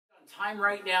Time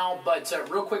right now, but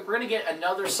real quick, we're going to get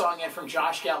another song in from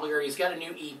Josh Gallagher. He's got a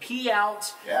new EP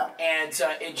out, and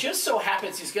it just so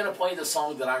happens he's going to play the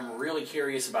song that I'm really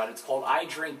curious about. It's called I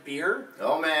Drink Beer.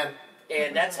 Oh, man.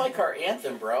 And that's like our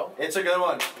anthem, bro. It's a good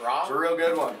one. Rob? It's a real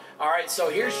good one. All right, so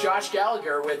here's Josh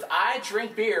Gallagher with I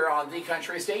Drink Beer on the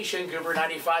country station, Goober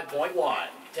 95.1.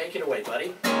 Take it away,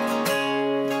 buddy.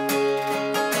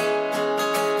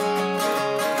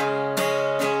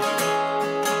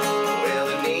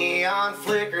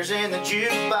 Flickers and the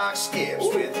jukebox skips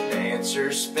with the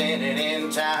dancers spinning in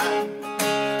time.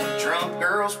 Drunk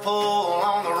girls pull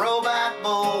on the robot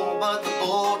bull, but the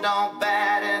bull don't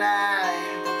bat an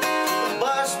eye. The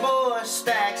bus boy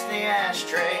stacks the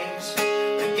ashtrays,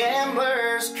 the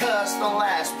gamblers cuss the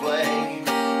last play,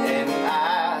 and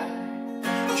I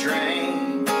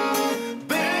drink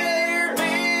beer,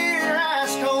 beer,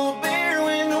 ice cold beer.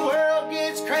 When the world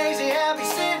gets crazy, I'll be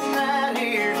sitting right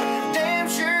here.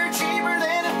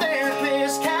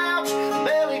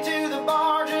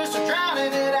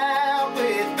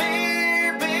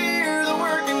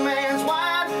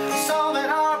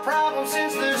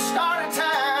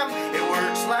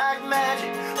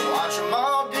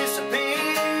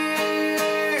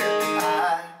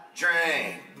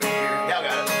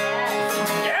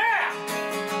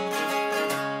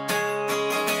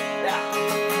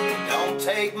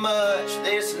 Take much,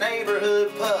 this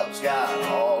neighborhood pub's got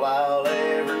all I'll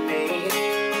ever need.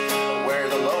 Where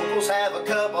the locals have a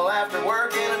couple after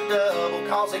working a double,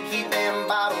 cause they keep them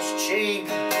bottles cheap.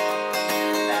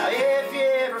 Now if you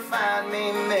ever find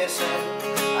me missing,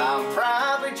 I'm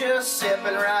probably just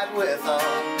sipping right with them,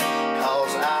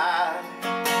 cause I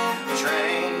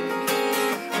drink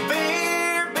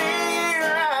beer,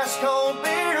 beer, ice cold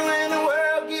beer. When the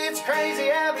world gets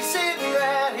crazy, I'll be sitting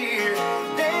right here.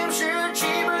 Damn sure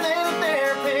cheaper than a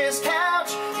therapist's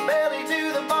couch. Belly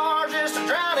to the bar, just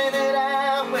drowning it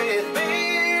out with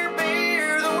beer,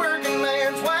 beer, the working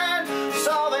man's wine.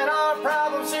 Solving our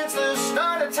problems since the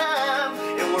start of time.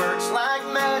 It works like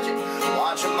magic,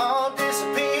 watch them all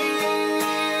disappear.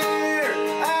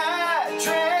 I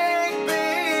drink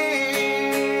beer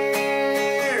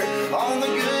on the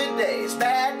good days,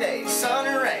 bad days, sun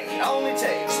and rain. Only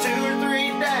takes 2 or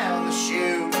 3 down the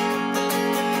chute.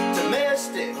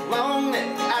 Domestic, long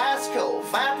neck, ice cold,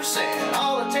 5%,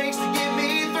 all it takes to get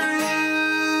me through.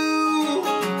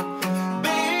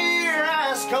 Beer,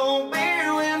 ice cold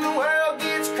beer. When the world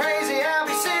gets crazy, I'll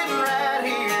be sitting right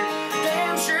here.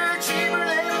 Damn sure cheaper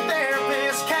than a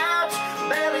therapist's couch.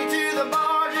 Belly to the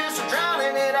bar, just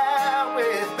drowning it out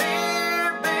with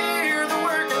beer, beer, the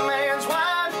working man's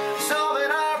wine.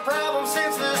 Solving our problems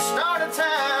since the start of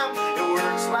time. It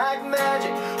works like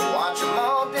magic, watch them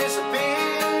all disappear.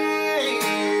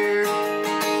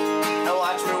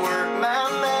 Watch me work my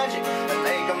magic and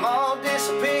make them all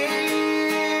disappear.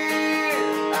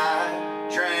 I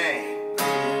drink.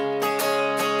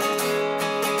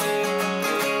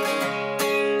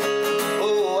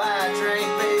 Oh, I drink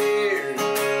beer.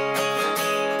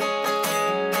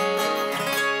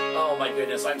 Oh my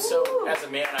goodness, I'm so, as a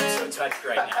man, I'm so touched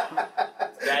right now.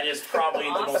 That is probably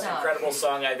the most incredible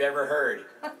song I've ever heard.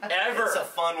 Ever. It's a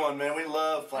fun one, man. We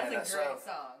love playing that That's a great song.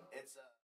 song.